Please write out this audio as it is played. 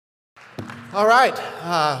All right.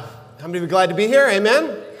 How many of you are glad to be here?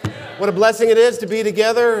 Amen? What a blessing it is to be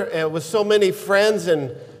together with so many friends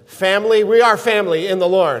and family. We are family in the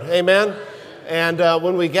Lord. Amen? And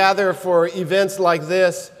when we gather for events like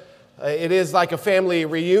this, it is like a family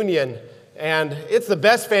reunion. And it's the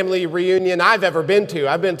best family reunion I've ever been to.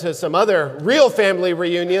 I've been to some other real family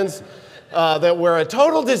reunions that were a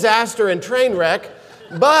total disaster and train wreck.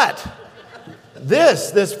 But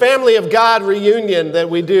this family of God reunion that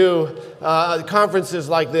we do, conferences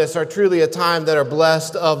like this are truly a time that are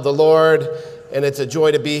blessed of the Lord, and it's a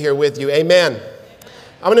joy to be here with you. Amen.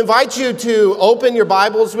 I'm going to invite you to open your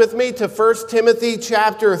Bibles with me to 1 Timothy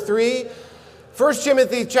chapter 3. 1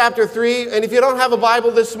 Timothy chapter 3, and if you don't have a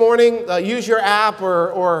Bible this morning, use your app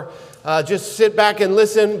or just sit back and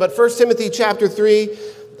listen. But 1 Timothy chapter 3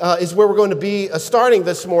 is where we're going to be starting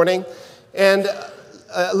this morning. And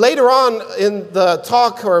later on in the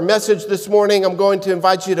talk or message this morning, I'm going to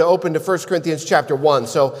invite you to open to 1 Corinthians chapter 1.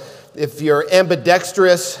 So if you're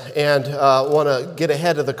ambidextrous and want to get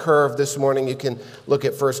ahead of the curve this morning, you can look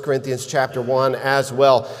at 1 Corinthians chapter 1 as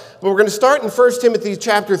well. But we're going to start in 1 Timothy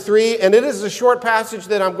chapter 3, and it is a short passage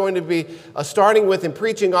that I'm going to be starting with and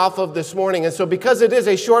preaching off of this morning. And so because it is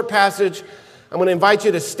a short passage, I'm going to invite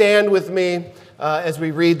you to stand with me as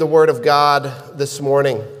we read the Word of God this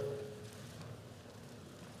morning.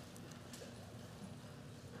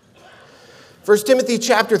 1 Timothy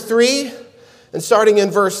chapter 3, and starting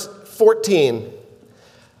in verse 14.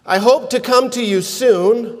 I hope to come to you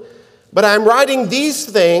soon, but I'm writing these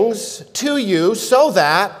things to you so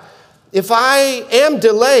that if I am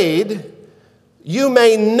delayed, you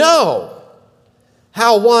may know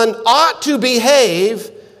how one ought to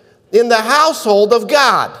behave in the household of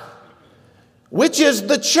God, which is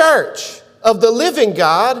the church of the living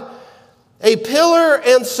God, a pillar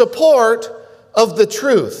and support of the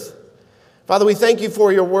truth. Father, we thank you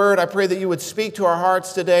for your word. I pray that you would speak to our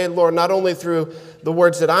hearts today, Lord, not only through the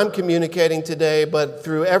words that I'm communicating today, but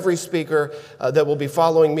through every speaker that will be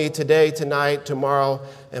following me today, tonight, tomorrow,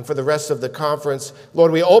 and for the rest of the conference.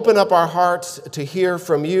 Lord, we open up our hearts to hear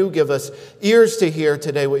from you. Give us ears to hear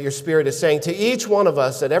today what your Spirit is saying to each one of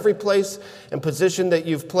us at every place and position that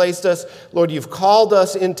you've placed us. Lord, you've called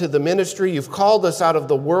us into the ministry. You've called us out of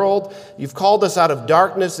the world. You've called us out of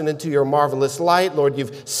darkness and into your marvelous light. Lord,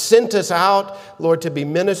 you've sent us out, Lord, to be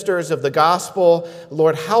ministers of the gospel.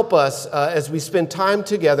 Lord, help us as we spend time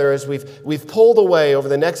together, as we've pulled away over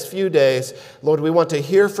the next few days. Lord, we want to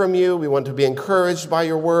hear from you. We want to be encouraged by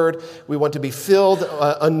your word. We want to be filled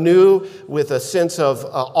anew with a sense of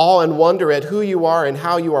awe and wonder at who you are and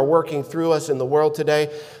how you are working through us in the world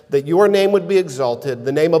today, that your name would be exalted,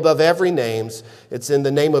 the name above every name. It's in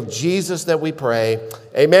the name of Jesus that we pray.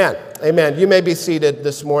 Amen. Amen. You may be seated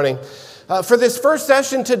this morning. For this first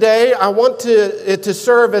session today, I want it to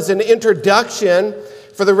serve as an introduction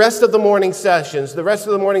for the rest of the morning sessions. The rest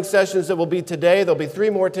of the morning sessions that will be today, there'll be 3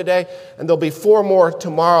 more today, and there'll be 4 more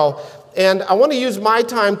tomorrow. And I want to use my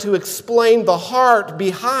time to explain the heart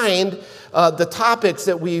behind the topics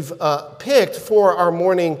that we've picked for our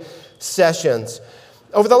morning sessions.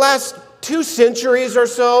 Over the last 2 centuries or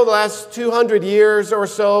so, the last 200 years or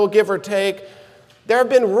so, give or take, there have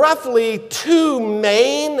been roughly 2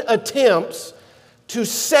 main attempts to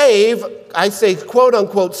save, I say quote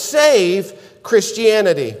unquote, save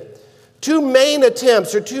Christianity. 2 main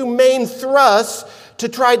attempts or 2 main thrusts to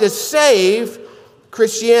try to save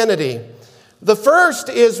Christianity. The first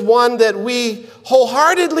is one that we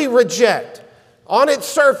wholeheartedly reject. On its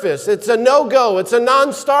surface, it's a no-go, it's a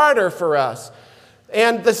non-starter for us.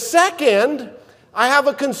 And the second, I have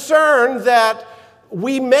a concern that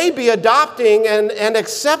we may be adopting and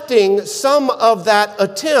accepting some of that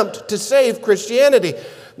attempt to save Christianity.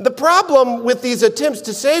 The problem with these attempts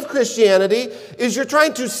to save Christianity is you're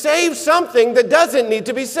trying to save something that doesn't need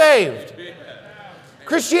to be saved.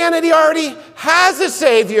 Christianity already has a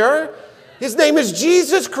Savior. His name is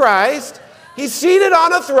Jesus Christ. He's seated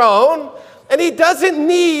on a throne, and he doesn't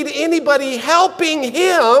need anybody helping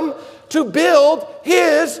him to build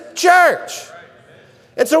his church.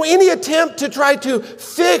 And so any attempt to try to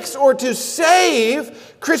fix or to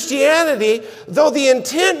save Christianity, though the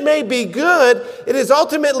intent may be good, it is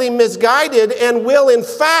ultimately misguided and will in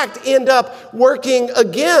fact end up working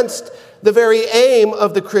against the very aim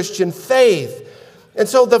of the Christian faith. And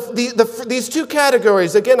so these 2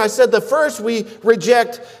 categories, again, I said the first we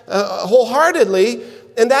reject wholeheartedly,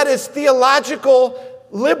 and that is theological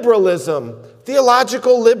liberalism.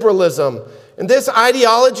 Theological liberalism. And this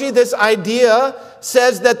ideology, this idea,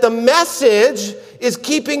 says that the message is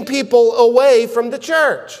keeping people away from the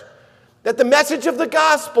church. That the message of the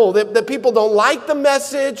gospel, that people don't like the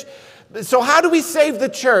message, So how do we save the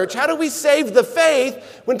church? How do we save the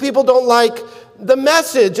faith when people don't like the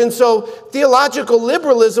message? And so theological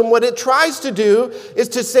liberalism, what it tries to do is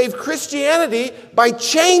to save Christianity by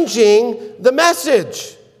changing the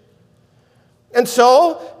message. And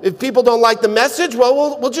so if people don't like the message,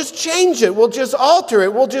 well, we'll just change it. We'll just alter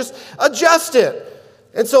it. We'll just adjust it.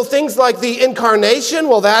 And so things like the incarnation,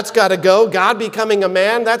 well, that's got to go. God becoming a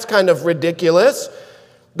man, that's kind of ridiculous.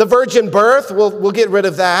 The virgin birth, we'll get rid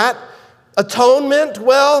of that. Atonement,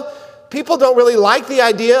 well, people don't really like the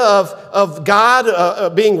idea of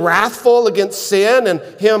God being wrathful against sin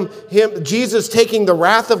and Jesus taking the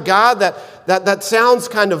wrath of God. That sounds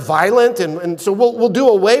kind of violent, and so we'll do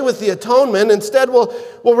away with the atonement. Instead, we'll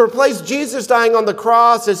replace Jesus dying on the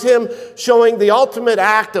cross as him showing the ultimate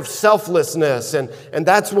act of selflessness, and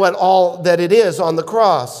that's what all that it is on the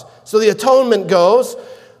cross. So the atonement goes.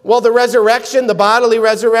 Well, the resurrection, the bodily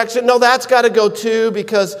resurrection, no, that's got to go too,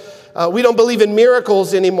 because we don't believe in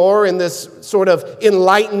miracles anymore in this sort of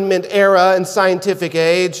Enlightenment era and scientific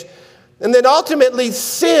age. And then ultimately,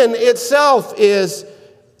 sin itself is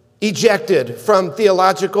ejected from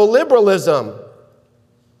theological liberalism.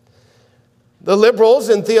 The liberals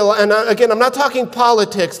and again, I'm not talking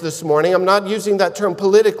politics this morning. I'm not using that term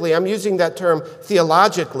politically. I'm using that term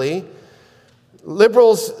theologically.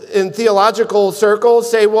 Liberals in theological circles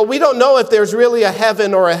say, well, we don't know if there's really a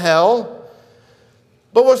heaven or a hell.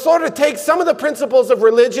 But we'll sort of take some of the principles of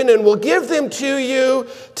religion and we'll give them to you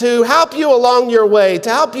to help you along your way, to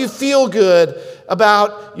help you feel good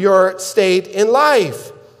about your state in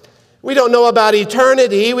life. We don't know about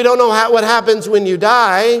eternity. We don't know what happens when you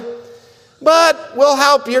die. But we'll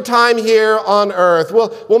help your time here on earth.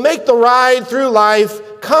 We'll make the ride through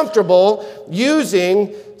life comfortable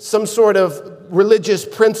using some sort of religious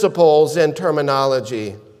principles and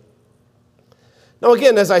terminology. Now,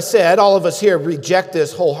 again, as I said, all of us here reject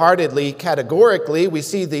this wholeheartedly, categorically. We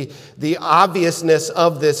see the obviousness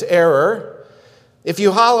of this error. If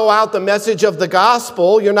you hollow out the message of the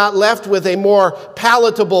gospel, you're not left with a more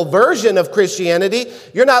palatable version of Christianity.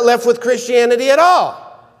 You're not left with Christianity at all.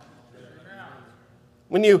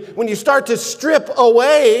 When you start to strip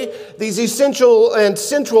away these essential and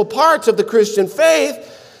central parts of the Christian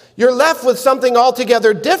faith, you're left with something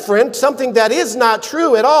altogether different, something that is not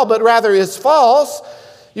true at all, but rather is false.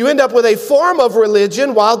 You end up with a form of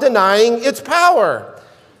religion while denying its power.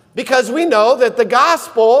 Because we know that the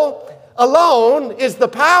gospel alone is the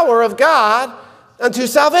power of God unto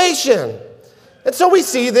salvation. And so we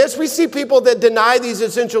see this. We see people that deny these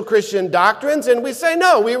essential Christian doctrines, and we say,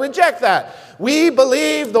 no, we reject that. We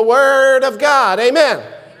believe the Word of God. Amen.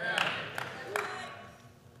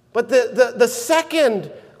 But the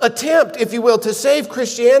second attempt, if you will, to save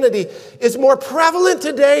Christianity is more prevalent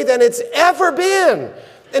today than it's ever been.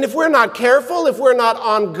 And if we're not careful, if we're not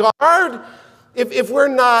on guard, if we're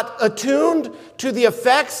not attuned to the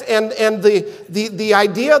effects and the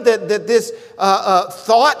idea that this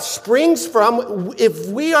thought springs from, if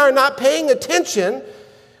we are not paying attention,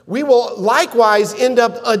 we will likewise end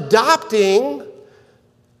up adopting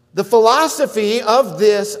the philosophy of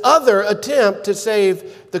this other attempt to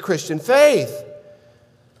save the Christian faith.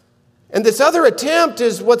 And this other attempt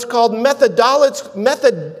is what's called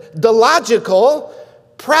methodological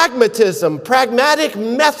pragmatism, pragmatic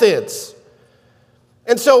methods.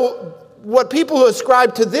 And so what people who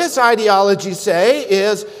ascribe to this ideology say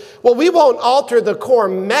is, well, we won't alter the core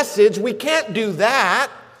message. We can't do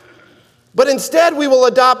that. But instead, we will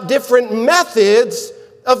adopt different methods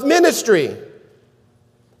of ministry.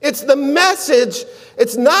 It's the message.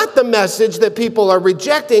 It's not the message that people are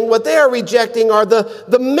rejecting. What they are rejecting are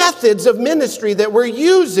the methods of ministry that we're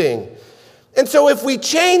using. And so if we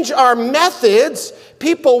change our methods,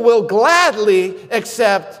 people will gladly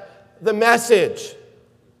accept the message.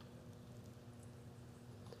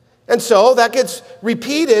 And so that gets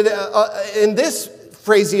repeated in this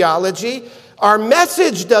phraseology. Our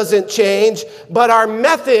message doesn't change, but our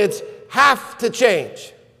methods have to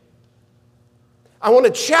change. I want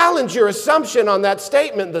to challenge your assumption on that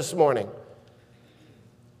statement this morning.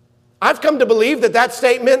 I've come to believe that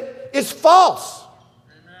statement is false.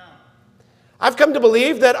 Amen. I've come to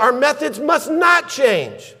believe that our methods must not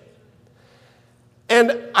change.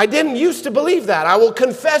 And I didn't used to believe that. I will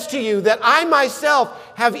confess to you that I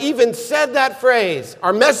myself have even said that phrase.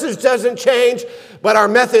 Our message doesn't change, but our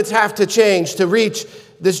methods have to change to reach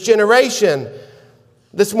this generation.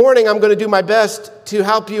 This morning, I'm going to do my best to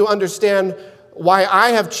help you understand why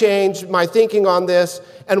I have changed my thinking on this,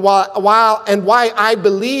 and why I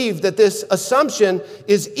believe that this assumption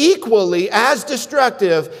is equally as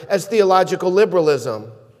destructive as theological liberalism.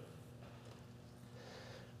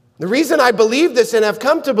 The reason I believe this and have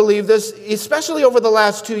come to believe this, especially over the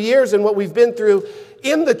last 2 years and what we've been through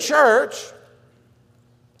in the church,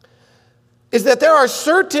 is that there are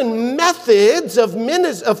certain methods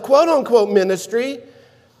of quote-unquote ministry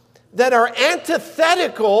that are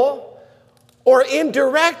antithetical or in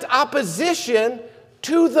direct opposition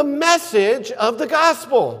to the message of the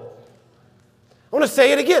gospel. I want to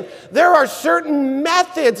say it again. There are certain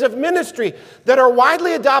methods of ministry that are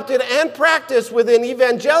widely adopted and practiced within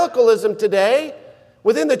evangelicalism today,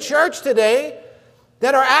 within the church today,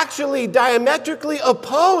 that are actually diametrically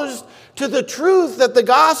opposed to the truth that the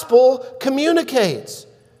gospel communicates.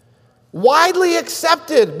 Widely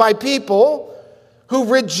accepted by people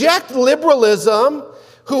who reject liberalism,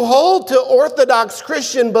 who hold to orthodox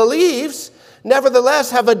Christian beliefs,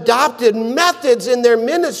 nevertheless have adopted methods in their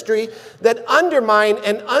ministry that undermine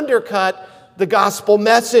and undercut the gospel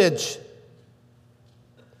message.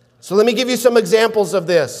 So let me give you some examples of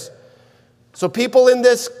this. So people in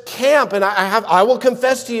this camp, and I will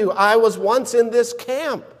confess to you, I was once in this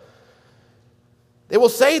camp. They will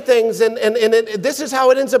say things, and this is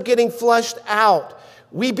how it ends up getting flushed out.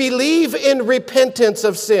 We believe in repentance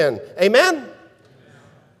of sin. Amen?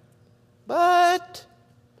 But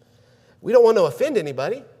we don't want to offend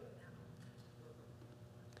anybody.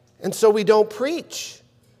 And so we don't preach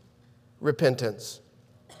repentance.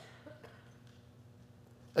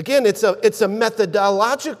 Again, it's a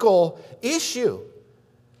methodological issue.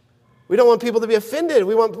 We don't want people to be offended.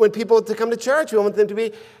 We want people to come to church. We want them to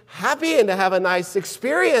be happy and to have a nice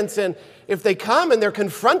experience. And if they come and they're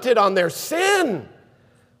confronted on their sin,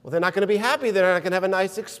 well, they're not going to be happy. They're not going to have a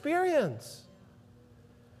nice experience.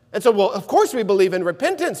 And so, well, of course we believe in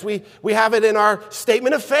repentance. We have it in our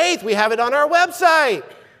statement of faith. We have it on our website.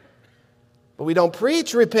 But we don't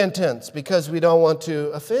preach repentance because we don't want to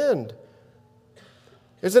offend.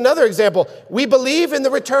 Here's another example. We believe in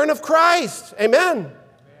the return of Christ. Amen.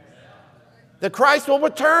 That Christ will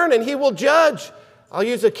return and he will judge. I'll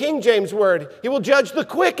use a King James word. He will judge the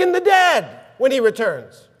quick and the dead when he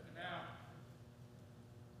returns.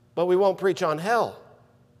 But we won't preach on hell.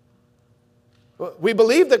 We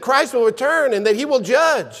believe that Christ will return and that he will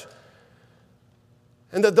judge.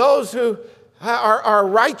 And that those who are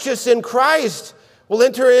righteous in Christ will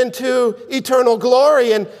enter into eternal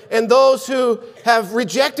glory. And those who have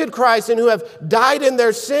rejected Christ and who have died in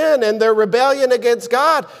their sin and their rebellion against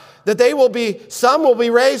God, that some will be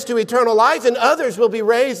raised to eternal life and others will be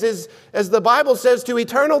raised, as the Bible says, to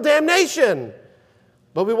eternal damnation.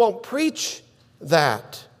 But we won't preach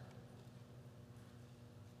that.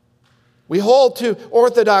 We hold to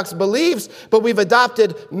orthodox beliefs, but we've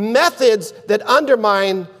adopted methods that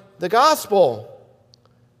undermine the gospel.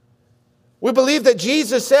 We believe that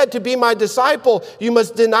Jesus said, to be my disciple, you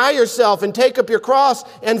must deny yourself and take up your cross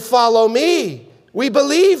and follow me. We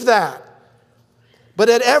believe that. But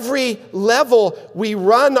at every level, we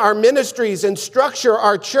run our ministries and structure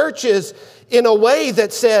our churches in a way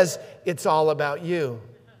that says, it's all about you.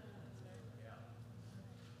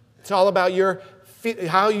 It's all about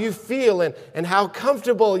how you feel and how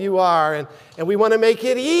comfortable you are. And we want to make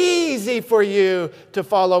it easy for you to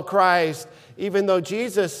follow Christ, even though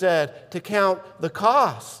Jesus said to count the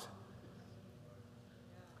cost.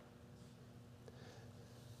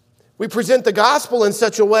 We present the gospel in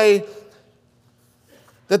such a way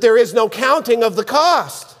that there is no counting of the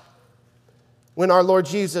cost. When our Lord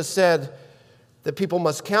Jesus said that people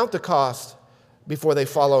must count the cost before they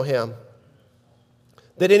follow him.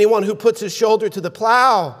 That anyone who puts his shoulder to the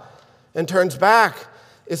plow and turns back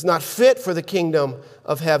is not fit for the kingdom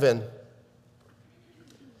of heaven.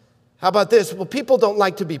 How about this? Well, people don't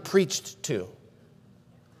like to be preached to.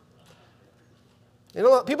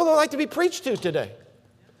 People don't like to be preached to today.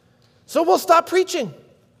 So we'll stop preaching.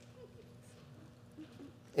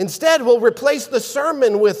 Instead, we'll replace the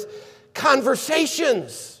sermon with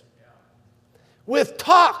conversations, with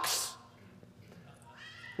talks.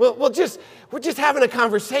 We're just having a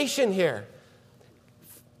conversation here.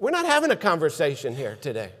 We're not having a conversation here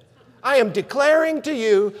today. I am declaring to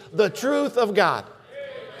you the truth of God.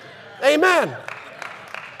 Amen.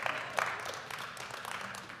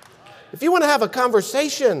 If you want to have a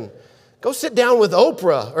conversation, go sit down with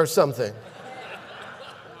Oprah or something.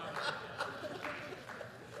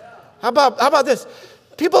 How about this?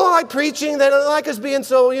 People don't like preaching. They don't like us being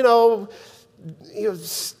so,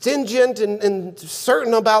 stingent and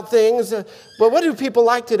certain about things. But what do people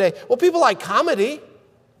like today? Well, people like comedy.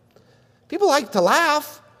 People like to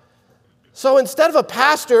laugh. So instead of a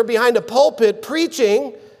pastor behind a pulpit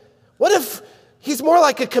preaching, what if he's more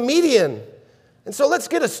like a comedian And so let's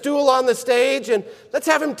get a stool on the stage and let's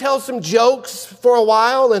have him tell some jokes for a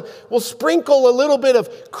while, and we'll sprinkle a little bit of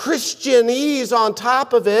Christianese on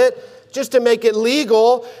top of it just to make it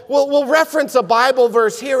legal. We'll reference a Bible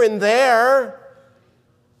verse here and there.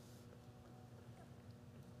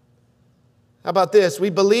 How about this? We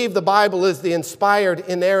believe the Bible is the inspired,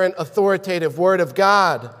 inerrant, authoritative Word of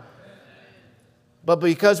God. But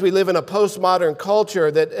because we live in a postmodern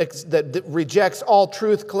culture that rejects all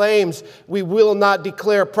truth claims, we will not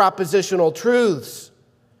declare propositional truths.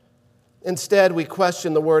 Instead, we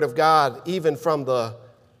question the Word of God, even from the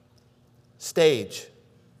stage.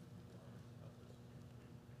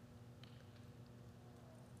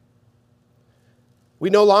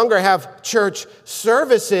 We no longer have church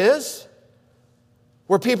services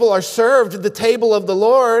where people are served at the table of the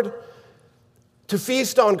Lord to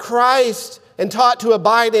feast on Christ and taught to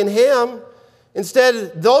abide in Him.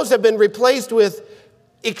 Instead, those have been replaced with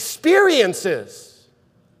experiences.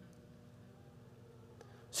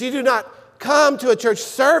 So you do not come to a church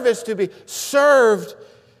service to be served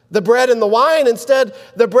the bread and the wine. Instead,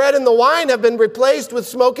 the bread and the wine have been replaced with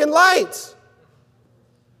smoke and lights.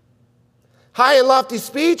 High and lofty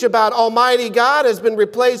speech about Almighty God has been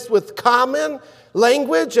replaced with common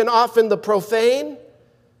language and often the profane.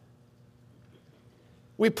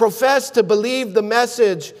 We profess to believe the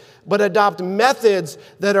message, but adopt methods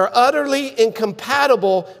that are utterly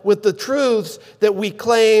incompatible with the truths that we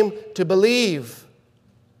claim to believe.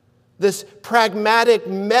 This pragmatic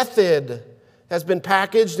method has been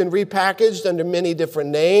packaged and repackaged under many different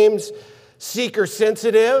names.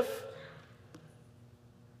 Seeker-sensitive,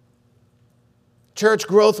 church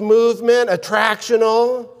growth movement,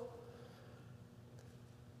 attractional,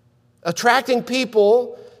 attracting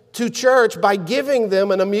people to church by giving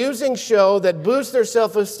them an amusing show that boosts their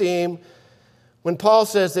self-esteem, when Paul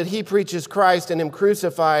says that he preaches Christ and Him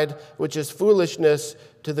crucified, which is foolishness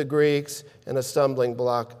to the Greeks and a stumbling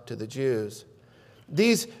block to the Jews.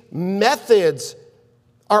 These methods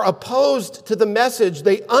are opposed to the message.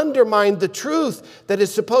 They undermine the truth that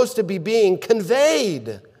is supposed to be being conveyed.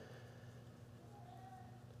 I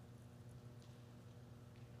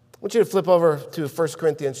want you to flip over to 1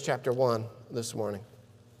 Corinthians chapter 1 this morning.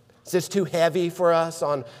 Is this too heavy for us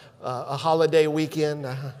on a holiday weekend?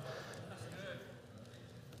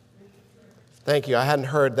 Thank you. I hadn't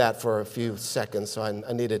heard that for a few seconds, so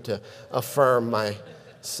I needed to affirm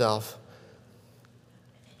myself.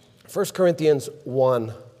 1 Corinthians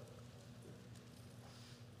 1.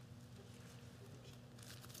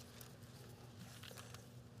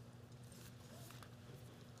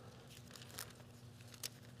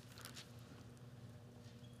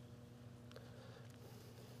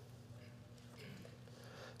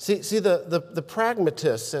 See, the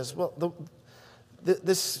pragmatist says, well,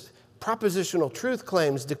 this propositional truth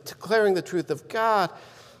claims, declaring the truth of God,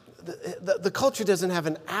 the culture doesn't have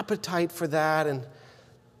an appetite for that, and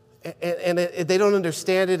they don't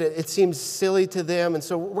understand it. It seems silly to them, and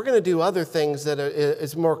so we're going to do other things that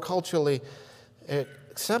is more culturally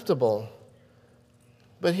acceptable.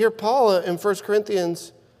 But here Paul in 1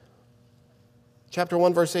 Corinthians chapter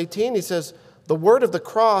 1, verse 18, he says, the word of the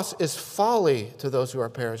cross is folly to those who are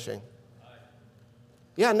perishing.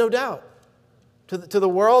 Yeah, no doubt. To the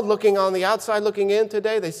world looking on the outside, looking in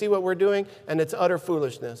today, they see what we're doing, and it's utter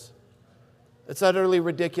foolishness. It's utterly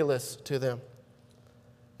ridiculous to them.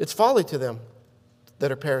 It's folly to them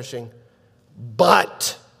that are perishing.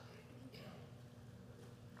 But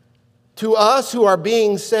to us who are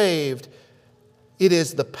being saved, it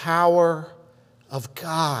is the power of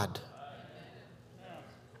God.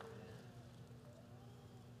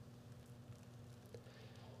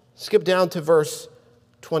 Skip down to verse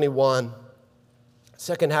 21,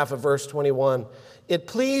 second half of verse 21. It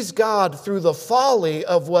pleased God through the folly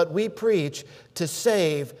of what we preach to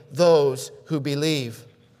save those who believe.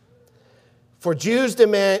 For Jews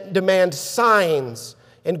demand signs,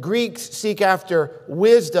 and Greeks seek after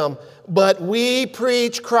wisdom, but we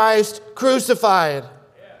preach Christ crucified.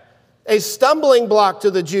 A stumbling block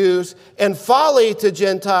to the Jews and folly to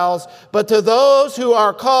Gentiles, but to those who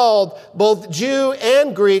are called, both Jew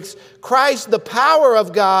and Greeks, Christ the power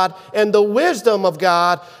of God and the wisdom of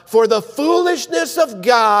God. For the foolishness of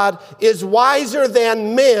God is wiser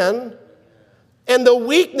than men, and the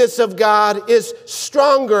weakness of God is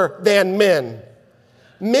stronger than men.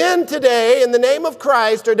 Men today, in the name of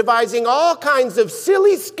Christ, are devising all kinds of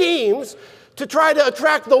silly schemes to try to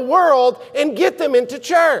attract the world and get them into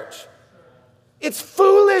church. It's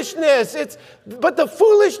foolishness. But the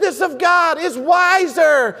foolishness of God is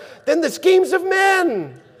wiser than the schemes of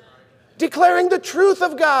men. Declaring the truth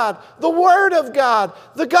of God, the Word of God,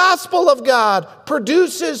 the gospel of God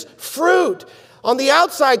produces fruit. On the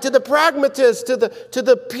outside, to the pragmatist, to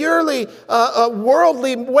the purely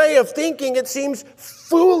worldly way of thinking, it seems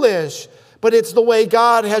foolish. But it's the way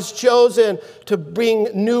God has chosen to bring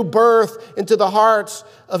new birth into the hearts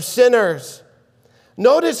of sinners.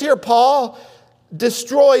 Notice here, Paul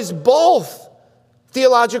destroys both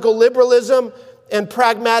theological liberalism and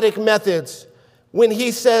pragmatic methods when he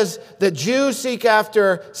says that Jews seek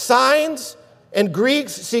after signs and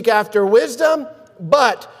Greeks seek after wisdom.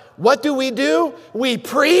 But what do? We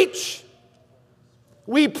preach.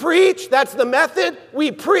 We preach. That's the method.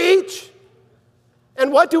 We preach.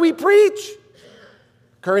 And what do we preach?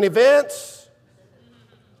 Current events,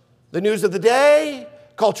 the news of the day,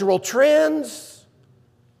 cultural trends.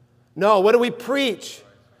 No, what do we preach?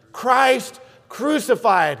 Christ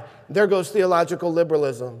crucified. There goes theological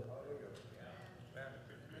liberalism.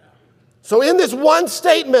 So in this one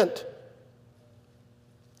statement,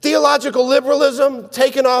 theological liberalism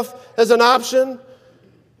taken off as an option,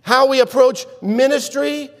 how we approach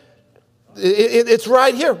ministry, it's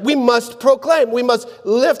right here. We must proclaim. We must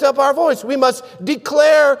lift up our voice. We must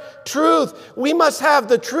declare truth. We must have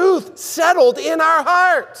the truth settled in our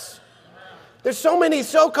hearts. There's so many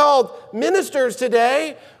so-called ministers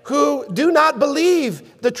today who do not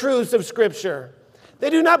believe the truths of Scripture. They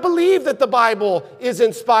do not believe that the Bible is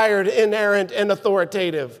inspired, inerrant, and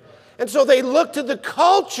authoritative. And so they look to the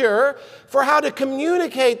culture for how to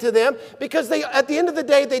communicate to them because at the end of the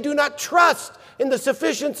day, they do not trust in the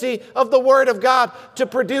sufficiency of the Word of God to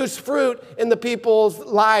produce fruit in the people's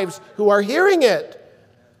lives who are hearing it.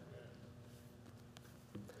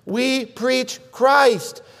 We preach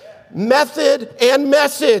Christ, method and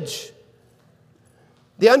message.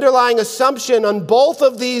 The underlying assumption on both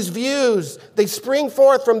of these views, they spring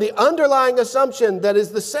forth from the underlying assumption that is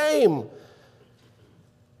the same,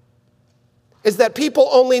 is that people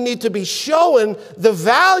only need to be shown the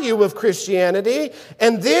value of Christianity,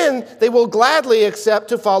 and then they will gladly accept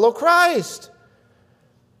to follow Christ.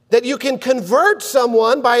 That you can convert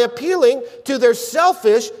someone by appealing to their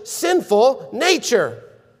selfish, sinful nature.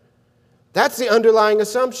 That's the underlying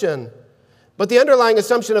assumption. But the underlying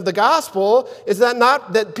assumption of the gospel is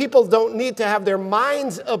that people don't need to have their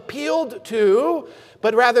minds appealed to,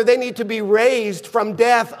 but rather they need to be raised from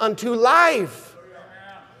death unto life.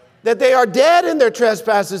 That they are dead in their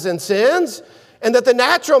trespasses and sins, and that the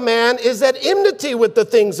natural man is at enmity with the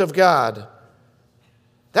things of God.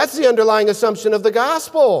 That's the underlying assumption of the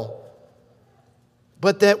gospel.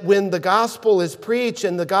 But that when the gospel is preached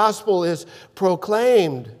and the gospel is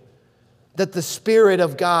proclaimed, that the Spirit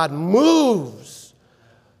of God moves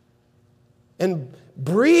and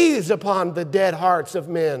breathes upon the dead hearts of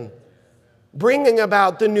men, bringing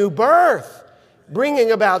about the new birth,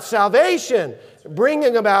 bringing about salvation,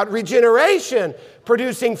 bringing about regeneration,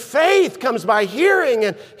 producing faith comes by hearing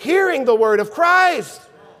and hearing the word of Christ.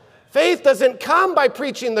 Faith doesn't come by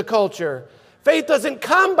preaching the culture. Faith doesn't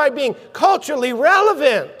come by being culturally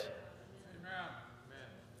relevant.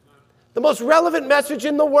 The most relevant message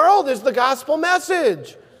in the world is the gospel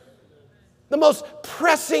message. The most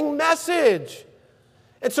pressing message.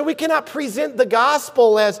 And so we cannot present the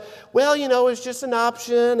gospel as, well, it's just an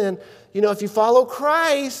option, and if you follow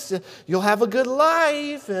Christ, you'll have a good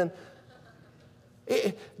life. And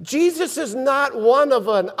Jesus is not one of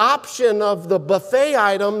an option of the buffet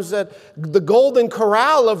items at the Golden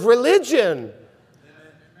Corral of religion.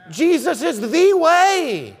 Jesus is the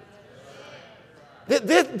way.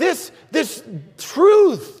 This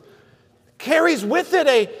truth carries with it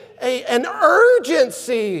an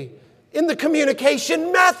urgency in the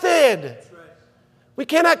communication method. We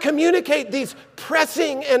cannot communicate these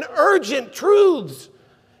pressing and urgent truths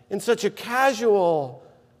in such a casual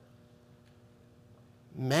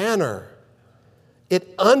manner.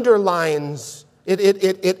 It underlines,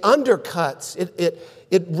 it undercuts,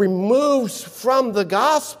 it removes from the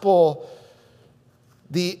gospel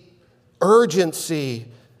the urgency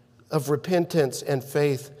of repentance and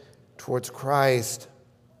faith towards Christ.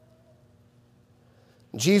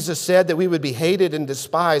 Jesus said that we would be hated and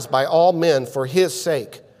despised by all men for His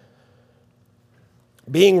sake.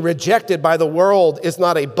 Being rejected by the world is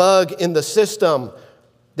not a bug in the system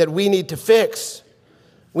that we need to fix.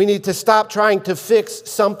 We need to stop trying to fix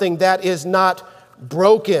something that is not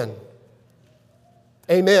broken.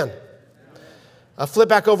 Amen. Flip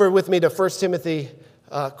back over with me to 1 Timothy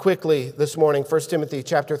quickly this morning. 1 Timothy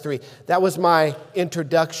chapter 3. That was my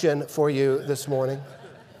introduction for you this morning.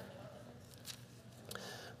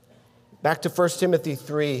 Back to 1 Timothy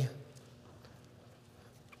 3.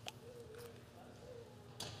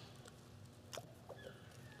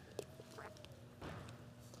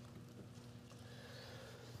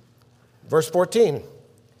 Verse 14.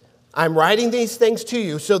 I'm writing these things to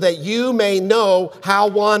you so that you may know how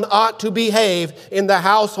one ought to behave in the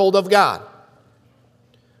household of God,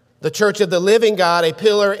 the church of the living God, a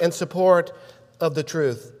pillar and support of the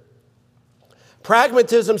truth.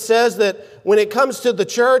 Pragmatism says that when it comes to the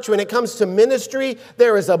church, when it comes to ministry,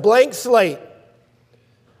 there is a blank slate.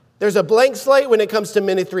 There's a blank slate when it comes to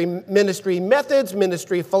ministry methods,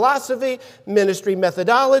 ministry philosophy, ministry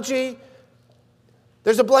methodology.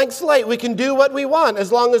 There's a blank slate. We can do what we want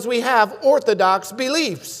as long as we have orthodox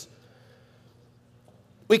beliefs.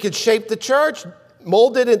 We could shape the church,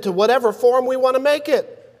 mold it into whatever form we want to make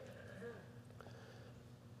it.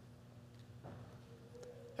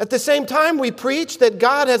 At the same time, we preach that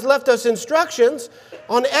God has left us instructions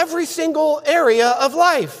on every single area of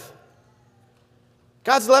life.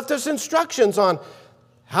 God's left us instructions on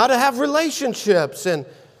how to have relationships and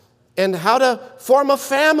how to form a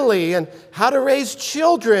family and how to raise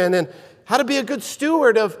children and how to be a good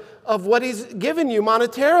steward of what He's given you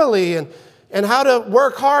monetarily and how to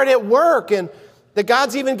work hard at work, and that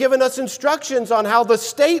God's even given us instructions on how the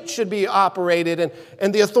state should be operated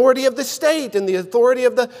and the authority of the state and the authority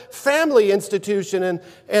of the family institution.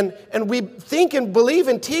 And we think and believe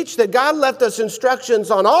and teach that God left us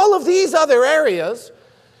instructions on all of these other areas.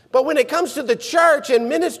 But when it comes to the church and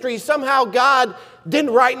ministry, somehow God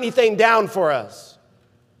didn't write anything down for us.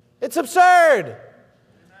 It's absurd.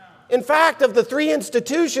 In fact, of the three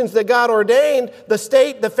institutions that God ordained, the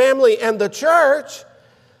state, the family, and the church,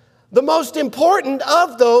 the most important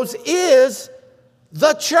of those is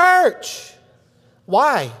the church.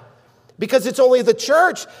 Why? Because it's only the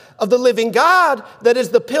church of the living God that is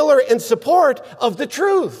the pillar and support of the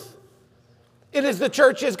truth. It is the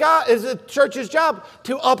church's job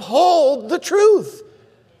to uphold the truth.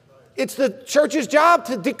 It's the church's job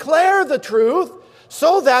to declare the truth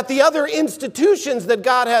so that the other institutions that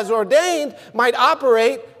God has ordained might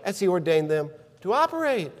operate as He ordained them to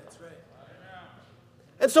operate.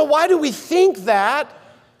 And so why do we think that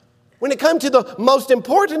when it comes to the most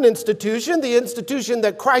important institution, the institution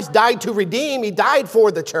that Christ died to redeem, He died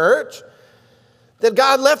for the church, that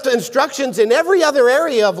God left instructions in every other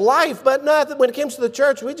area of life, but not when it comes to the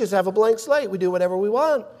church, we just have a blank slate. We do whatever we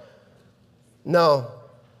want. No.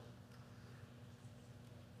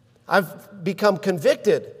 I've become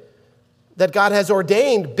convicted that God has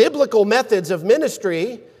ordained biblical methods of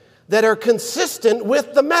ministry that are consistent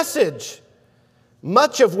with the message,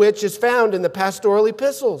 much of which is found in the pastoral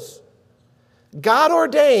epistles. God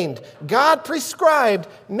ordained, God prescribed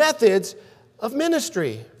methods of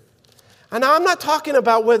ministry. And now I'm not talking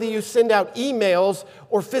about whether you send out emails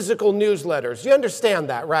or physical newsletters. You understand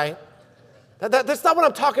that, right? That's not what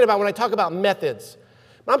I'm talking about when I talk about methods.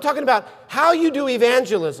 I'm talking about how you do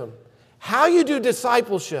evangelism, how you do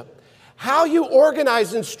discipleship, how you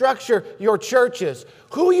organize and structure your churches,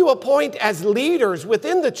 who you appoint as leaders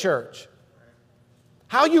within the church,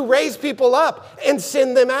 how you raise people up and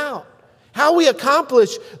send them out, how we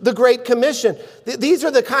accomplish the Great Commission. These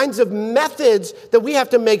are the kinds of methods that we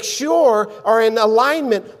have to make sure are in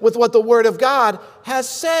alignment with what the Word of God has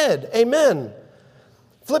said. Amen.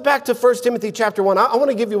 Flip back to 1 Timothy chapter 1. I want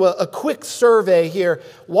to give you a quick survey here,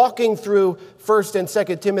 walking through 1 and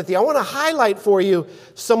 2 Timothy. I want to highlight for you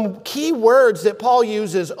some key words that Paul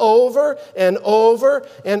uses over and over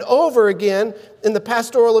and over again in the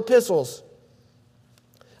pastoral epistles.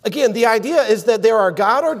 Again, the idea is that there are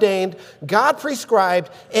God-ordained,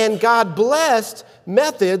 God-prescribed, and God-blessed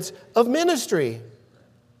methods of ministry.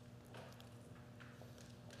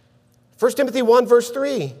 1 Timothy 1, verse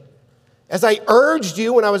 3. As I urged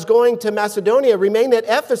you when I was going to Macedonia, remain at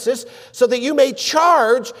Ephesus so that you may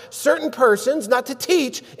charge certain persons not to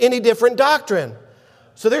teach any different doctrine.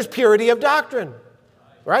 So there's purity of doctrine,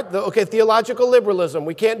 right? Okay, theological liberalism.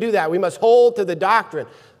 We can't do that. We must hold to the doctrine,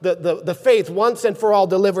 the faith once and for all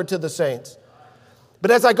delivered to the saints.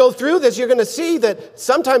 But as I go through this, you're going to see that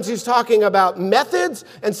sometimes he's talking about methods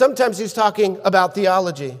and sometimes he's talking about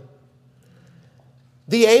theology.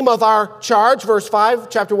 The aim of our charge, verse 5,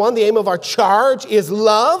 chapter 1, the aim of our charge is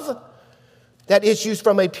love that issues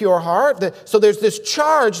from a pure heart. So there's this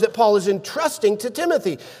charge that Paul is entrusting to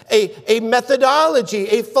Timothy, a methodology,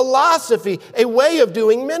 a philosophy, a way of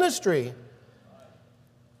doing ministry.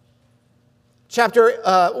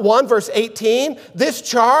 Chapter 1, verse 18, this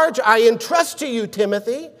charge I entrust to you,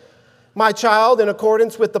 Timothy, my child, in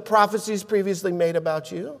accordance with the prophecies previously made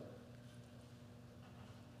about you.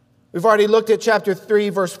 We've already looked at chapter 3,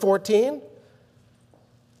 verse 14.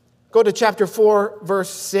 Go to chapter 4, verse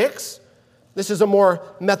 6. This is a more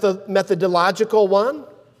methodological one.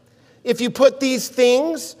 If you put these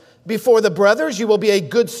things before the brothers, you will be a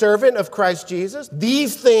good servant of Christ Jesus.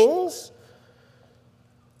 These things.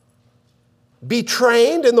 Be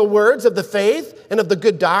trained in the words of the faith and of the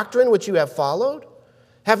good doctrine which you have followed.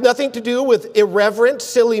 Have nothing to do with irreverent,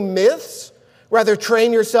 silly myths. Rather,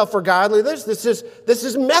 train yourself for godliness. This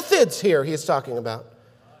is methods here he is talking about.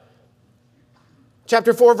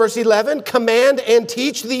 Chapter 4, verse 11, command and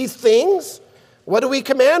teach these things. What do we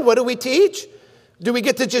command? What do we teach? Do we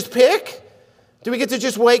get to just pick? Do we get to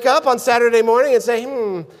just wake up on Saturday morning and say,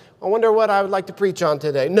 I wonder what I would like to preach on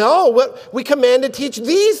today? No, we command to teach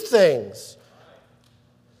these things.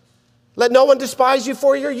 Let no one despise you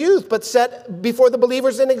for your youth, but set before the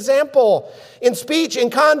believers an example in speech, in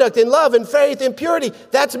conduct, in love, in faith, in purity.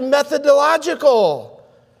 That's methodological.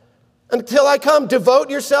 Until I come, devote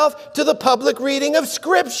yourself to the public reading of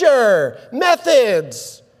Scripture,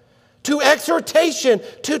 methods, to exhortation,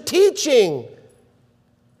 to teaching.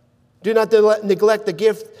 Do not neglect the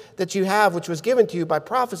gift that you have, which was given to you by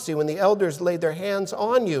prophecy when the elders laid their hands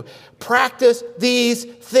on you. Practice these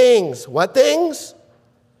things. What things?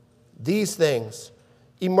 These things.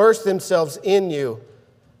 Immerse themselves in you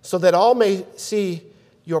so that all may see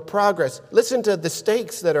your progress. Listen to the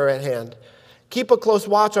stakes that are at hand. Keep a close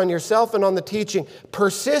watch on yourself and on the teaching.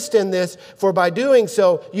 Persist in this, for by doing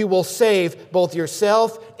so, you will save both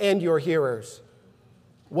yourself and your hearers.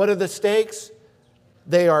 What are the stakes?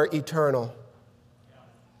 They are eternal.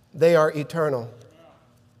 They are eternal.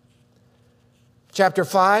 Chapter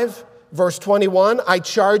 5, verse 21, I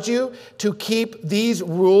charge you to keep these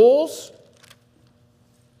rules.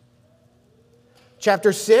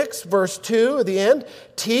 Chapter 6, verse 2, at the end,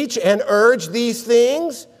 teach and urge these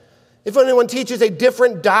things. If anyone teaches a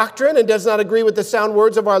different doctrine and does not agree with the sound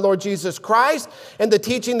words of our Lord Jesus Christ and the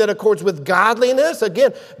teaching that accords with godliness,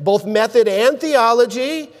 again, both method and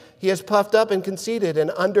theology, he is puffed up and conceited and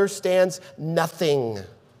understands nothing.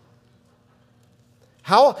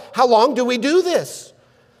 How long do we do this?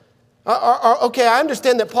 Okay, I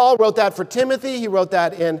understand that Paul wrote that for Timothy. He wrote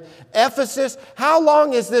that in Ephesus. How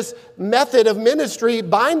long is this method of ministry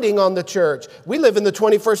binding on the church? We live in the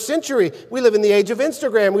 21st century. We live in the age of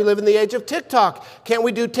Instagram. We live in the age of TikTok. Can't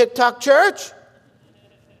we do TikTok church?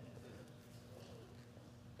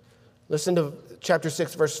 Listen to chapter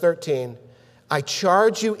 6, verse 13. I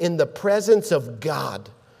charge you in the presence of God,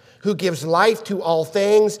 who gives life to all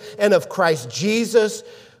things, and of Christ Jesus,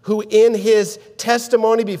 who in his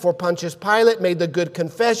testimony before Pontius Pilate made the good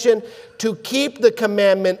confession to keep the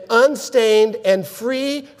commandment unstained and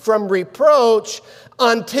free from reproach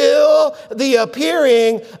until the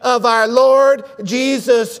appearing of our Lord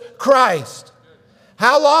Jesus Christ.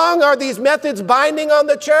 How long are these methods binding on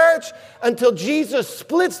the church? Until Jesus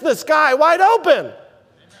splits the sky wide open.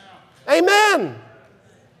 Amen.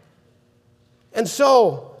 And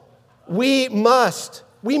so we must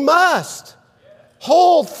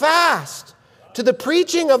hold fast to the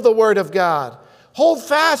preaching of the Word of God. Hold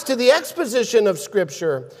fast to the exposition of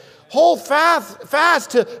Scripture. Hold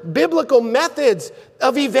fast to biblical methods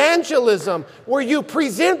of evangelism where you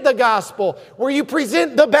present the gospel, where you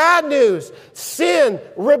present the bad news, sin,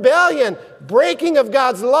 rebellion, breaking of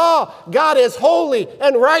God's law. God is holy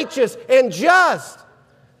and righteous and just.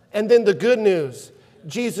 And then the good news,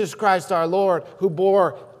 Jesus Christ our Lord, who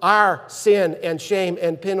bore our sin and shame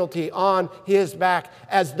and penalty on his back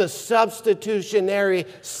as the substitutionary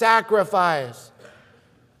sacrifice.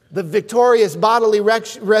 The victorious bodily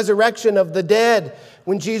resurrection of the dead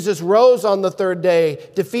when Jesus rose on the third day,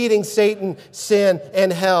 defeating Satan, sin,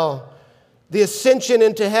 and hell. The ascension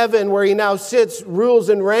into heaven where he now sits, rules,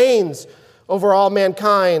 and reigns over all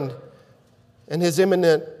mankind. And his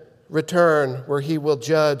imminent return where he will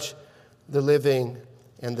judge the living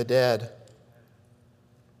and the dead.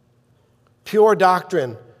 Pure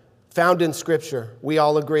doctrine found in Scripture. We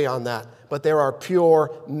all agree on that. But there are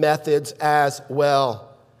pure methods as well.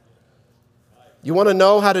 You want to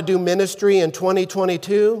know how to do ministry in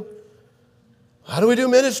 2022? How do we do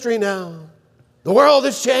ministry now? The world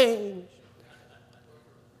has changed.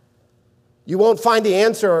 You won't find the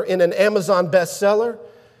answer in an Amazon bestseller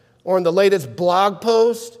or in the latest blog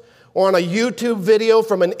post or on a YouTube video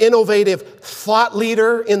from an innovative thought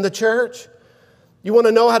leader in the church. You want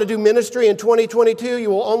to know how to do ministry in 2022? You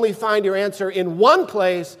will only find your answer in one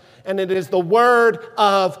place, and it is the word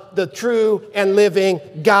of the true and living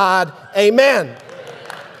God. Amen.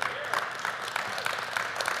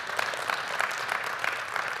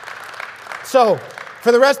 So,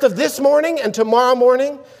 for the rest of this morning and tomorrow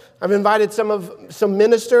morning, I've invited some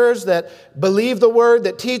ministers that believe the word,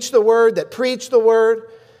 that teach the word, that preach the word,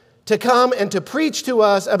 to come and to preach to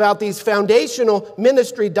us about these foundational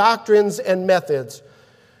ministry doctrines and methods.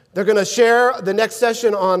 They're going to share the next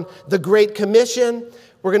session on the Great Commission.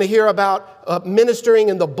 We're going to hear about ministering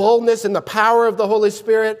in the boldness and the power of the Holy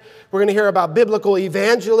Spirit. We're going to hear about biblical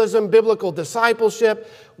evangelism, biblical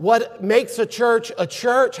discipleship. What makes a church a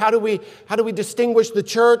church? How do we distinguish the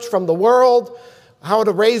church from the world? How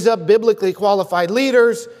to raise up biblically qualified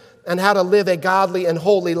leaders, and how to live a godly and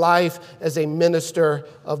holy life as a minister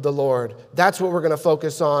of the Lord. That's what we're going to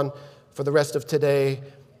focus on for the rest of today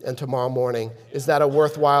and tomorrow morning. Is that a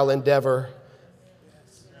worthwhile endeavor?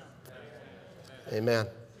 Amen.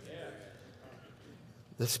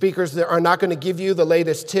 The speakers are not going to give you the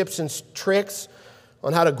latest tips and tricks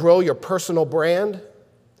on how to grow your personal brand.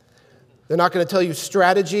 They're not going to tell you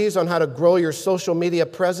strategies on how to grow your social media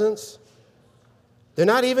presence. They're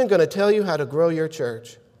not even going to tell you how to grow your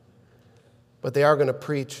church. But they are going to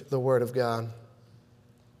preach the Word of God.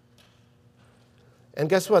 And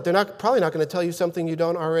guess what? They're probably not going to tell you something you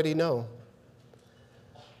don't already know.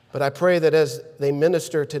 But I pray that as they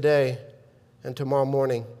minister today and tomorrow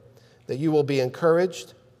morning, that you will be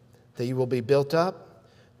encouraged, that you will be built up,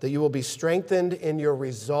 that you will be strengthened in your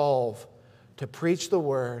resolve to preach the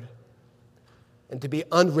Word and to be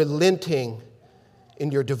unrelenting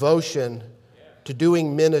in your devotion to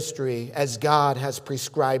doing ministry as God has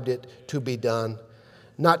prescribed it to be done.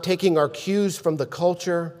 Not taking our cues from the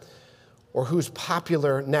culture or who's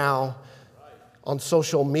popular now on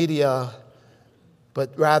social media,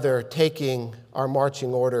 but rather taking our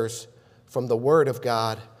marching orders from the Word of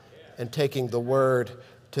God and taking the Word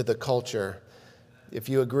to the culture. If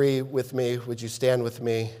you agree with me, would you stand with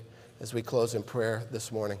me as we close in prayer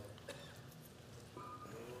this morning?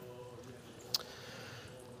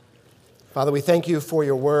 Father, we thank you for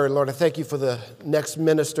your word. Lord, I thank you for the next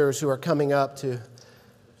ministers who are coming up to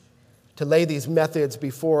lay these methods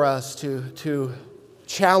before us, to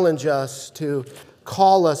challenge us, to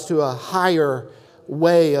call us to a higher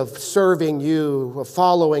way of serving you, of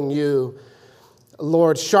following you.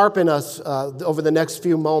 Lord, sharpen us over the next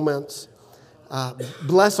few moments.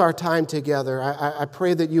 Bless our time together. I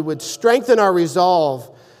pray that you would strengthen our resolve,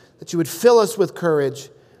 that you would fill us with courage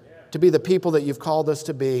to be the people that you've called us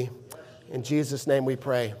to be. In Jesus' name we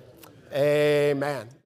pray. Amen.